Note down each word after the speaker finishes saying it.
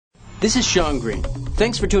This is Shawn Green.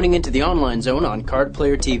 Thanks for tuning into the Online Zone on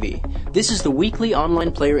Cardplayer TV. This is the weekly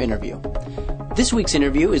online player interview. This week's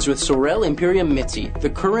interview is with Sorel Mizzi, the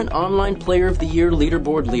current Online Player of the Year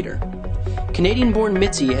leaderboard leader. Canadian-born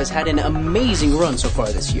Mizzi has had an amazing run so far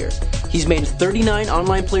this year. He's made 39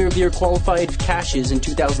 Online Player of the Year qualified caches in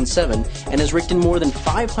 2007 and has raked in more than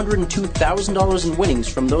 $502,000 in winnings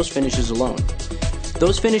from those finishes alone.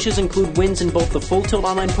 Those finishes include wins in both the Full Tilt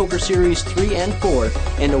Online Poker Series 3 and 4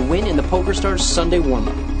 and a win in the PokerStars Sunday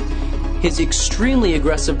warm-up. His extremely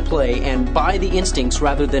aggressive play and by-the-instincts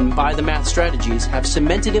rather than by-the-math strategies have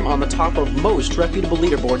cemented him on the top of most reputable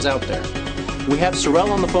leaderboards out there. We have Sorel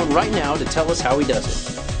on the phone right now to tell us how he does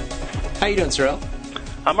it. How you doing, Sorel?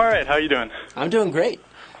 I'm alright. How are you doing? I'm doing great.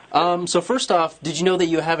 So first off, did you know that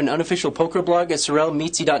you have an unofficial poker blog at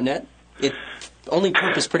sorelmizzi.net? Its only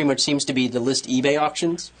purpose pretty much seems to be to list eBay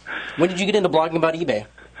auctions. When did you get into blogging about eBay?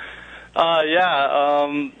 I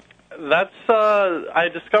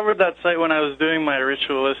discovered that site when I was doing my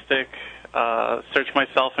ritualistic search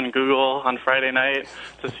myself in Google on Friday night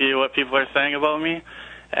to see what people are saying about me.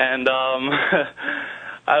 And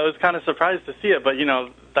I was kind of surprised to see it, but, you know,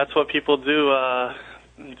 that's what people do.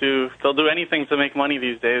 They'll do anything to make money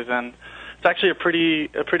these days, and it's actually a pretty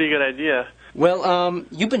good idea. Well,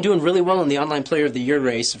 you've been doing really well in the Online Player of the Year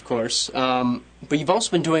race, of course, but you've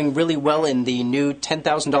also been doing really well in the new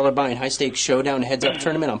 $10,000 buy-in high-stakes showdown heads-up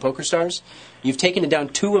tournament on PokerStars. You've taken it down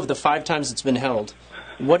 2 of the 5 times it's been held.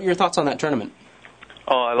 What are your thoughts on that tournament?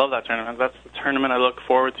 Oh, I love that tournament. That's the tournament I look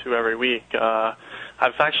forward to every week.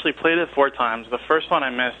 I've actually played it 4 times. The first one I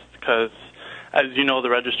missed because, as you know, the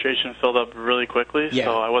registration filled up really quickly,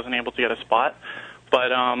 so I wasn't able to get a spot.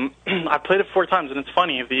 But I played it 4 times, and it's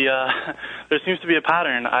funny. There seems to be a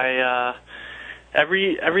pattern.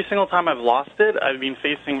 Every single time I've lost it, I've been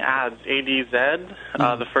facing ads, ADZ,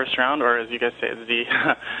 the first round, or as you guys say, Z.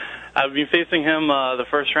 I've been facing him the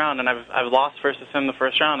first round, and I've lost versus him the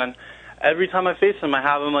first round. And every time I face him, I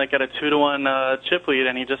have him like at a 2-1 chip lead,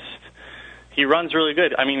 and he runs really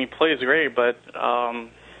good. I mean, he plays great, but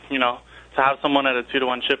you know, to have someone at a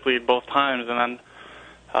 2-1 chip lead both times, and then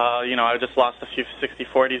you know, I just lost a few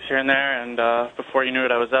 60-40s here and there, and before you knew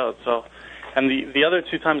it, I was out. So, and the other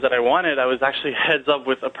 2 times that I won it, I was actually heads up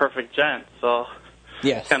with a perfect gent. So,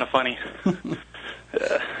 it's kind of funny.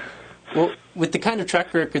 Well, with the kind of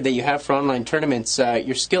track record that you have for online tournaments,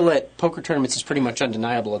 your skill at poker tournaments is pretty much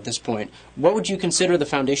undeniable at this point. What would you consider the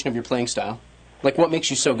foundation of your playing style? Like, what makes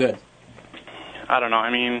you so good? I don't know. I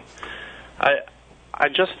mean, I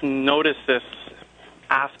just noticed this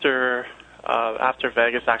after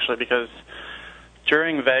Vegas, actually, because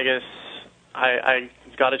during Vegas, I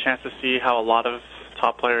got a chance to see how a lot of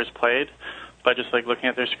top players played by just like looking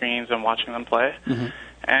at their screens and watching them play. Mm-hmm.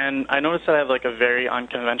 And I noticed that I have like a very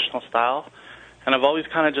unconventional style, and I've always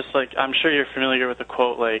kind of just like, I'm sure you're familiar with the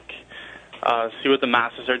quote like, see what the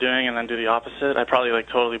masses are doing and then do the opposite. I probably like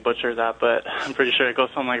totally butchered that, but I'm pretty sure it goes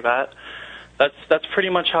something like that. That's pretty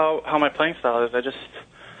much how my playing style is. I just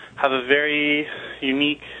have a very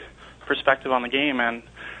unique perspective on the game, and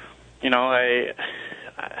you know,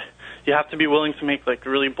 you have to be willing to make like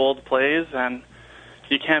really bold plays, and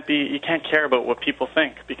you can't care about what people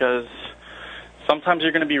think, because sometimes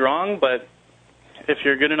you're going to be wrong, but if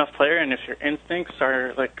you're a good enough player and if your instincts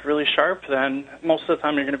are like really sharp, then most of the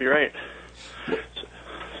time you're going to be right.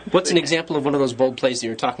 What's an example of one of those bold plays that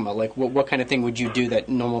you're talking about? Like, what kind of thing would you do that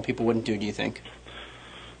normal people wouldn't do, do you think?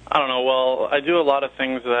 I don't know. Well, I do a lot of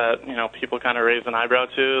things that, you know, people kind of raise an eyebrow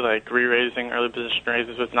to, like re-raising early position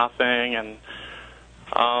raises with nothing, and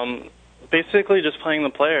basically just playing the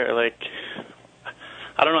player. Like,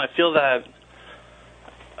 I don't know. I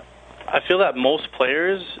feel that most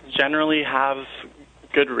players generally have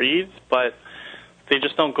good reads, but they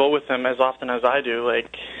just don't go with them as often as I do.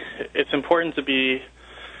 Like, it's important to be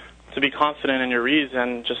confident in your reads,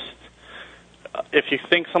 and just if you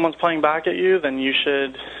think someone's playing back at you, then you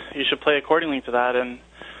should play accordingly to that. And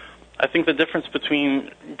I think the difference between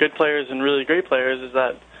good players and really great players is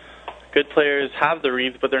that good players have the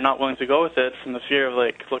reads, but they're not willing to go with it from the fear of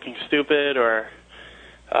like looking stupid or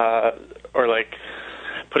like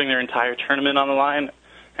putting their entire tournament on the line.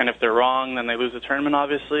 And if they're wrong, then they lose the tournament,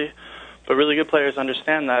 obviously. But really good players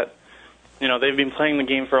understand that, you know, they've been playing the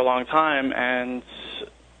game for a long time, and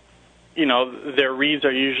you know, their reads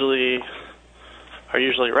are usually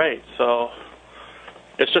right. So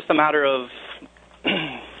it's just a matter of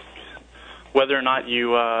whether or not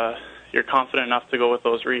you're confident enough to go with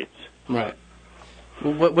those reads. Right.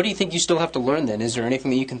 Well, what do you think you still have to learn then? Is there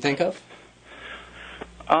anything that you can think of?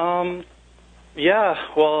 Yeah.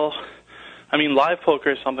 Well, I mean, live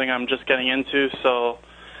poker is something I'm just getting into, so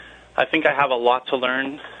I think I have a lot to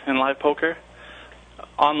learn in live poker.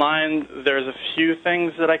 Online, there's a few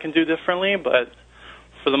things that I can do differently, but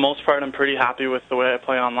for the most part, I'm pretty happy with the way I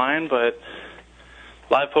play online. But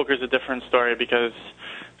live poker is a different story because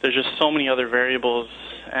there's just so many other variables,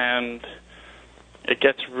 and it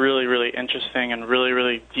gets really, really interesting and really,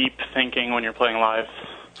 really deep thinking when you're playing live,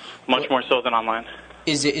 much more so than online.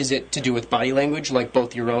 Is it to do with body language, like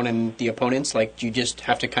both your own and the opponent's? Like, do you just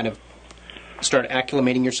have to kind of start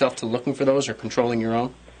acclimating yourself to looking for those or controlling your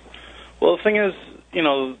own? Well, the thing is, you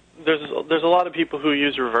know, there's a lot of people who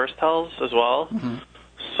use reverse tells as well. Mm-hmm.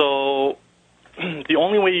 So the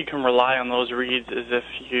only way you can rely on those reads is if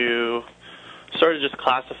you sort of just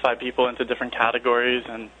classify people into different categories,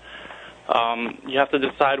 and you have to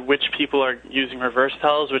decide which people are using reverse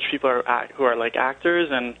tells, which people are who are like actors,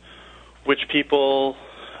 and which people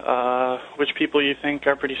you think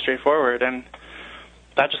are pretty straightforward. And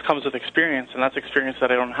that just comes with experience, and that's experience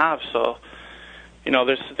that I don't have. So, you know,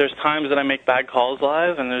 there's times that I make bad calls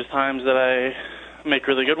live, and there's times that I make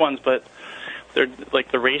really good ones, but they're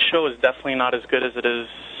like the ratio is definitely not as good as it is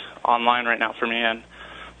online right now for me. And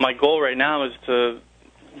my goal right now is to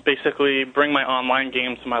basically bring my online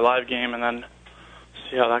game to my live game, and then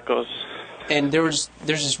see how that goes. And there's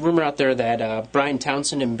this rumor out there that Brian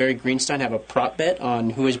Townsend and Barry Greenstein have a prop bet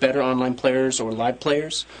on who is better, online players or live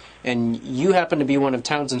players, and you happen to be one of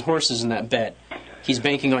Townsend's horses in that bet. He's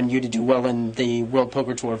banking on you to do well in the World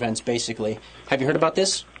Poker Tour events, basically. Have you heard about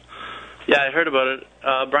this? Yeah, I heard about it.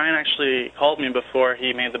 Brian actually called me before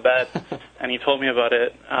he made the bet, and he told me about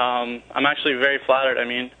it. I'm actually very flattered. I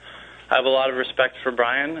mean, I have a lot of respect for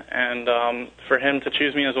Brian, and for him to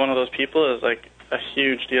choose me as one of those people is like a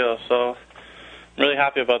huge deal. So I'm really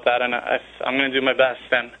happy about that, and I'm going to do my best.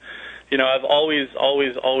 And you know, I've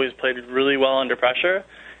always played really well under pressure,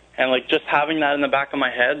 and like just having that in the back of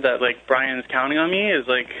my head that like Brian's counting on me is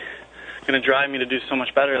like going to drive me to do so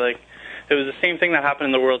much better. Like it was the same thing that happened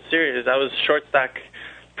in the World Series. I was short stack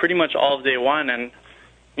pretty much all of day one, and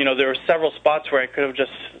you know, there were several spots where I could have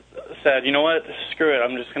just said, you know what, screw it,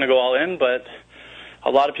 I'm just going to go all in. But a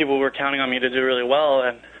lot of people were counting on me to do really well,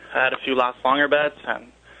 and I had a few last longer bets,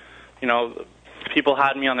 and you know, people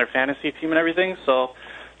had me on their fantasy team and everything. So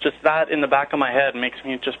just that in the back of my head makes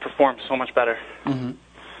me just perform so much better. Mm-hmm.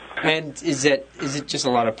 And is it just a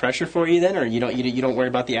lot of pressure for you then, or you don't worry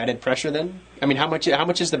about the added pressure then? I mean, how much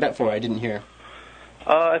is the bet for? I didn't hear.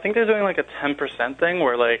 I think they're doing like a 10% thing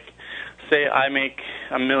where like, say I make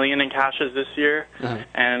 $1 million in cashes this year, uh-huh.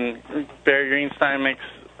 and Barry Greenstein makes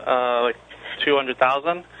like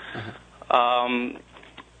 200,000. Uh-huh.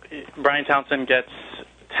 Brian Townsend gets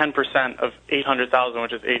 10% of 800,000,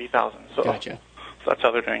 which is 80,000. So, gotcha. So that's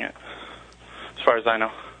how they're doing it, as far as I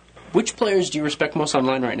know. Which players do you respect most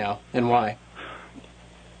online right now, and why?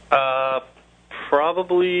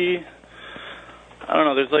 Probably, I don't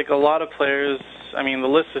know, there's like a lot of players. I mean, the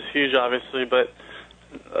list is huge, obviously, but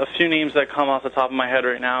a few names that come off the top of my head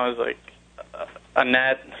right now is like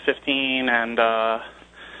Annette, 15, and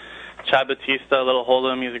Chad Batista, Little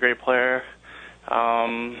Hold'em, he's a great player.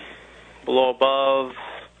 Below Above,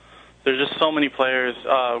 there's just so many players.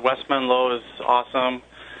 Westman Low is awesome.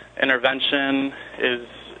 Intervention is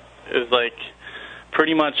like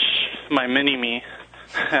pretty much my mini-me,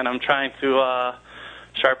 and I'm trying to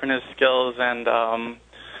sharpen his skills and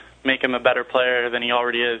make him a better player than he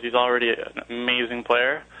already is. He's already an amazing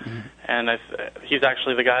player, mm-hmm. and he's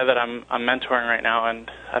actually the guy that I'm mentoring right now, and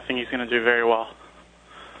I think he's going to do very well.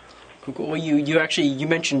 Cool. Well, you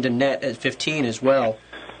mentioned Annette at 15 as well,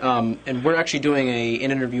 and we're actually doing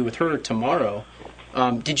an interview with her tomorrow.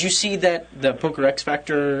 Did you see that the Poker X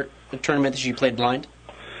Factor tournament that she played blind?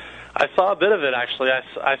 I saw a bit of it, actually.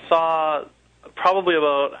 I saw probably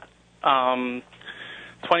about 20%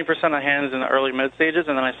 of hands in the early mid stages,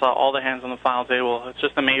 and then I saw all the hands on the final table. It's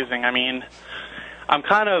just amazing. I mean, I'm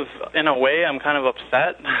kind of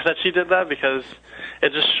upset that she did that, because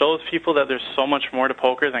it just shows people that there's so much more to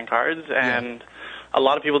poker than cards, and a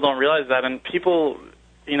lot of people don't realize that, and people,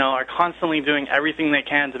 you know, are constantly doing everything they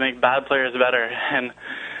can to make bad players better, and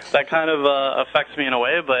that kind of affects me in a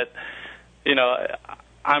way, but, you know,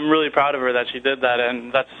 I'm really proud of her that she did that,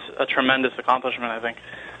 and that's a tremendous accomplishment, I think.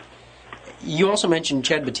 You also mentioned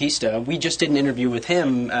Chad Batista. We just did an interview with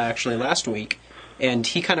him actually last week, and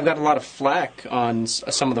he kind of got a lot of flack on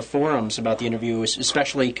some of the forums about the interview,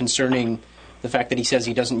 especially concerning the fact that he says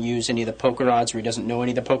he doesn't use any of the poker odds, or he doesn't know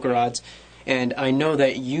any of the poker odds. And I know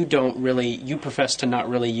that you profess to not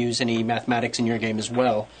really use any mathematics in your game as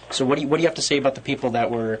well. So what do you have to say about the people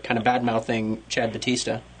that were kind of bad-mouthing Chad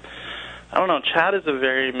Batista? I don't know. Chad is a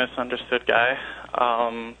very misunderstood guy.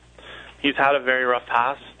 He's had a very rough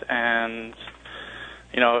past, and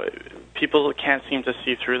people can't seem to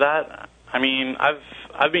see through that. I mean,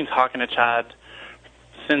 I've been talking to Chad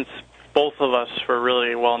since both of us were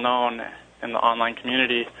really well known in the online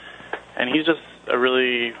community, and he's just a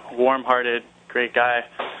really warm-hearted, great guy.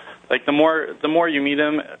 Like the more you meet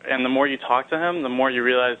him and the more you talk to him, the more you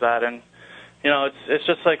realize that. And it's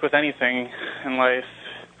just like with anything in life.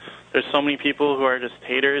 There's so many people who are just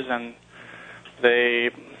haters, and they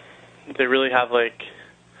really have, like,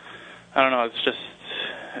 I don't know,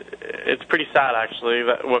 it's pretty sad actually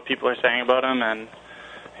what people are saying about him. And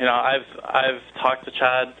I've talked to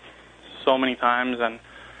Chad so many times, and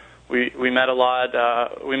we met a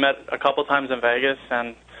lot. We met a couple times in Vegas,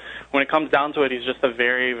 and when it comes down to it, he's just a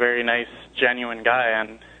very, very nice, genuine guy,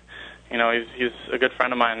 and he's a good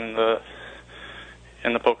friend of mine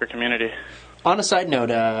in the poker community. On a side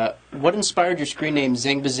note, what inspired your screen name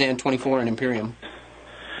Zangbazan24 in Imperium?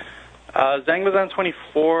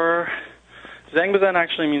 Zangbazan24, Zangbazan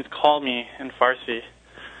actually means call me in Farsi.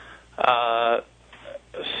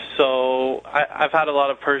 So I've had a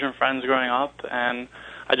lot of Persian friends growing up, and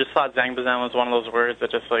I just thought Zangbazan was one of those words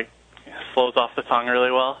that just like flows off the tongue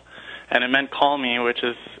really well. And it meant call me, which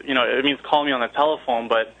is, it means call me on the telephone,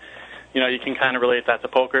 but you can kind of relate that to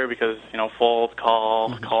poker because, fold,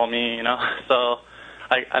 call, call me, So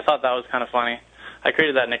I thought that was kind of funny. I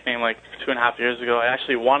created that nickname like 2.5 years ago. I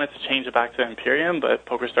actually wanted to change it back to Imperium, but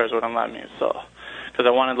PokerStars wouldn't let me, so because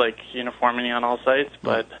I wanted like uniformity on all sites,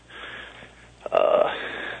 but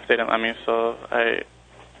they didn't let me, so I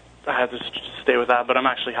had to stay with that. But I'm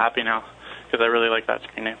actually happy now because I really like that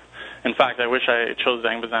screen name. In fact, I wish I chose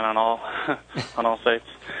Zangbazan on all on all sites.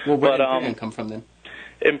 Well, where did Imperium come from then?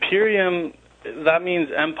 Imperium, that means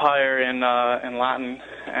empire in Latin,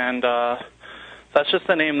 and that's just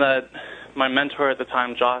the name that my mentor at the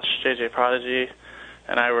time, Josh, JJ Prodigy,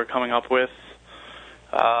 and I were coming up with.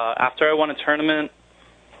 After I won a tournament,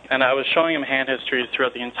 and I was showing him hand histories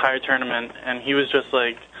throughout the entire tournament, and he was just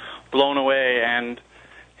like blown away, and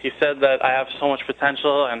he said that I have so much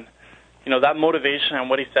potential, and that motivation and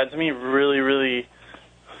what he said to me really, really,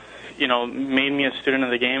 made me a student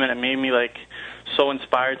of the game, and it made me like so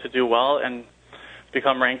inspired to do well and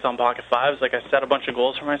become ranked on Pocket Fives. Like I set a bunch of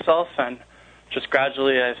goals for myself, and just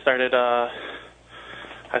gradually I started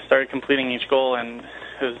completing each goal, and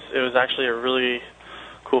it was actually a really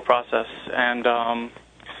cool process. And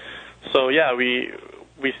so yeah, we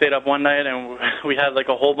stayed up one night and we had like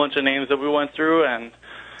a whole bunch of names that we went through, and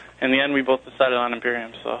in the end we both decided on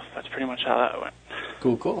Imperium. So that's pretty much how that went.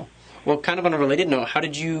 Cool. Well, kind of on a related note, how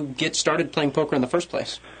did you get started playing poker in the first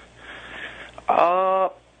place?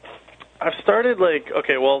 I've started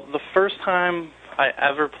the first time I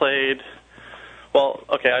ever played. Well,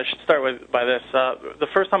 okay, I should start by this. The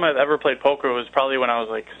first time I've ever played poker was probably when I was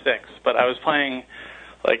like 6, but I was playing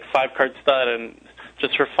like 5-card stud and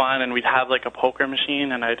just for fun, and we'd have like a poker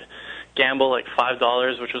machine, and I'd gamble like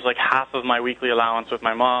 $5, which was like half of my weekly allowance with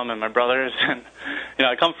my mom and my brothers. And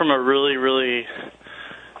I come from a really, really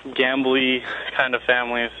gambly kind of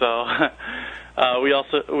family, so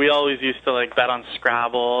we always used to like bet on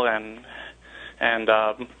Scrabble and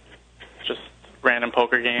just random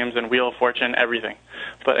poker games and Wheel of Fortune, everything.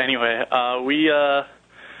 But anyway,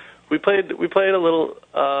 we played a little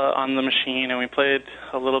on the machine, and we played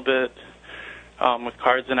a little bit with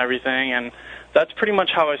cards and everything, and that's pretty much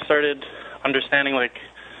how I started understanding that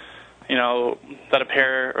a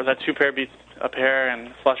pair or that 2 pair beats a pair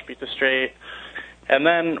and flush beats a straight. And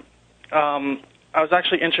then I was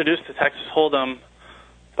actually introduced to Texas Hold'em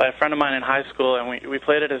by a friend of mine in high school, and we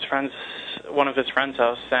played at one of his friend's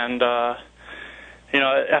house. And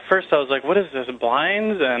at first I was like, "What is this,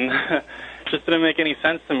 blinds?" And it just didn't make any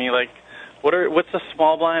sense to me. Like, what's the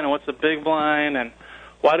small blind and what's the big blind, and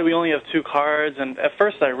why do we only have 2 cards? And at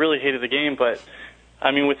first I really hated the game, but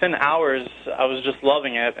I mean, within hours I was just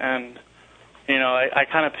loving it, and I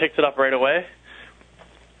kind of picked it up right away.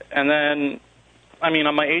 And then, I mean,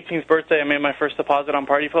 on my 18th birthday, I made my first deposit on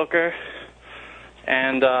Party Poker,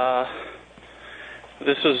 and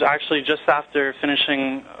this was actually just after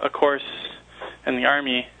finishing a course in the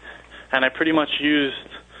Army, and I pretty much used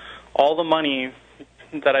all the money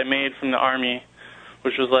that I made from the Army,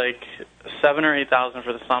 which was like $7,000 or $8,000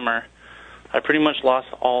 for the summer. I pretty much lost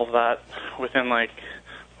all of that within like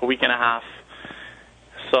a week and a half.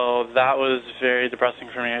 So that was very depressing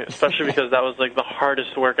for me, especially because that was like the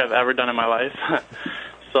hardest work I've ever done in my life.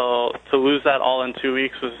 So to lose that all in 2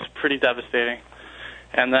 weeks was pretty devastating.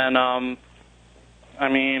 And then, I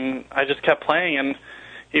mean, I just kept playing, and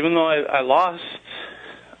even though I lost,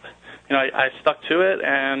 I stuck to it,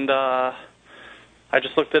 and I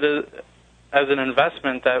just looked at it as an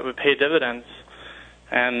investment that would pay dividends.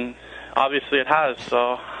 And obviously it has,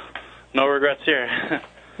 so no regrets here.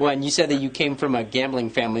 Well, and you said that you came from a gambling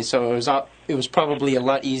family, so it was probably a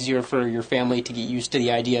lot easier for your family to get used to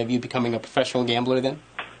the idea of you becoming a professional gambler then?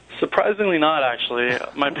 Surprisingly not, actually.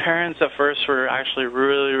 My parents at first were actually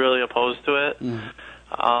really, really opposed to it.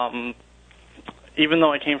 Even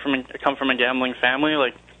though I come from a gambling family,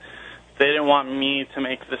 like, they didn't want me to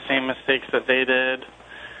make the same mistakes that they did,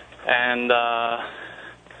 and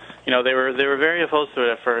you know, they were very opposed to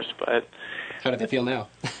it at first. But how do they feel now?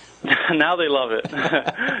 now they love it.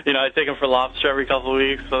 You know, I take them for lobster every couple of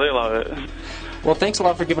weeks, so they love it. Well, thanks a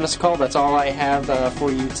lot for giving us a call. That's all I have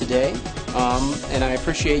for you today, and I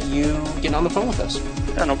appreciate you getting on the phone with us.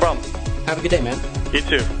 Yeah, no problem. Have a good day, man. You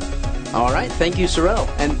too. All right, thank you, Sorel,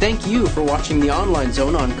 and thank you for watching the Online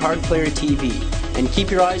Zone on Cardplayer TV. And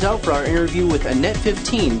keep your eyes out for our interview with Annette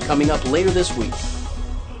 15 coming up later this week.